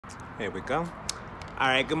There we go. All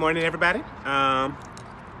right, good morning, everybody. I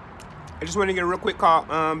just want to get a real quick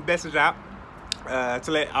call, message out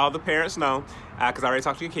to let all the parents know, because I already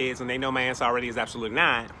talked to your kids and they know my answer already is absolutely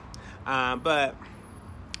not. But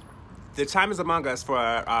the time is among us for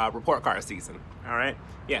report card season. All right.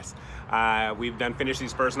 Yes. We've finished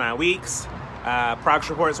these first 9 weeks. Progress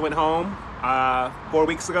reports went home 4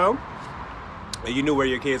 weeks ago. You knew where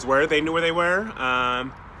your kids were. They knew where they were.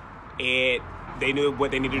 They knew what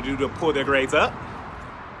they needed to do to pull their grades up.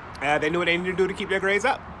 They knew what they needed to do to keep their grades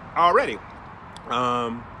up already.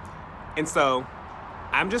 And so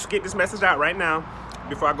I'm just getting this message out right now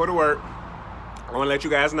before I go to work. I want to let you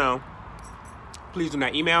guys know, please do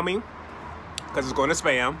not email me because it's going to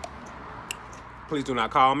spam. Please do not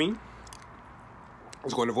call me.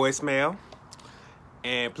 It's going to voicemail.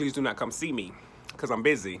 And please do not come see me because I'm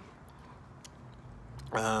busy.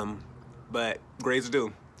 But grades are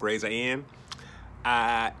due. Grades are in.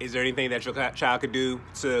 Is there anything that your child could do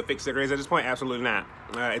to fix their grades at this point? Absolutely not.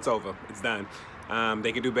 It's over. It's done.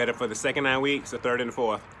 They could do better for the second 9 weeks, the third and the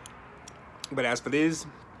fourth. But as for this,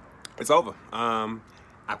 it's over.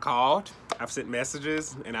 I've called, I've sent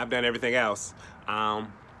messages, and I've done everything else.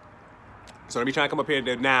 So don't be trying to come up here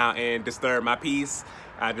now and disturb my peace,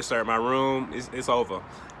 disturb my room. It's over.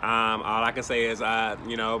 All I can say is,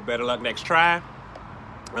 you know, better luck next try.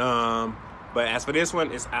 But as for this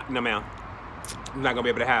one, it's no, ma'am. I'm not gonna be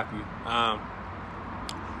able to help you.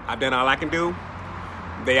 I've done all I can do.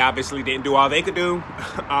 They obviously didn't do all they could do.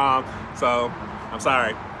 So I'm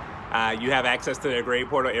sorry. You have access to their grade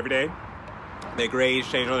portal every day. Their grades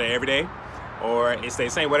change on there every day, or it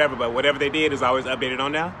stays the same, whatever. But whatever they did is always updated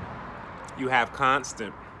on there. You have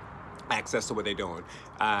constant access to what they're doing.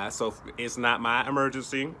 So it's not my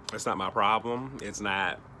emergency. It's not my problem. It's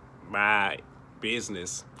not my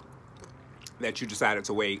business that you decided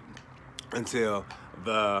to wait until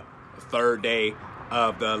the third day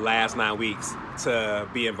of the last 9 weeks to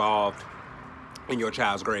be involved in your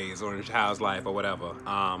child's grades or in your child's life or whatever.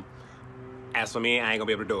 As for me, I ain't gonna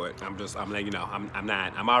be able to do it. I'm letting you know,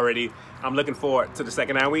 I'm looking forward to the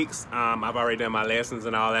second 9 weeks. I've already done my lessons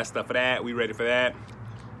and all that stuff for that. We ready for that.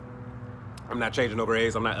 I'm not changing no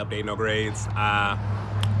grades. I'm not updating no grades.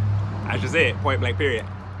 That's just it, point blank period.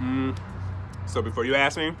 So before you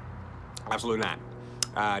ask me, absolutely not.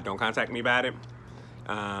 Don't contact me about it.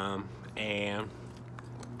 And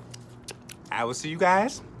I will see you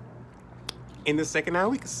guys in the second 9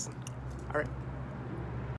 weeks.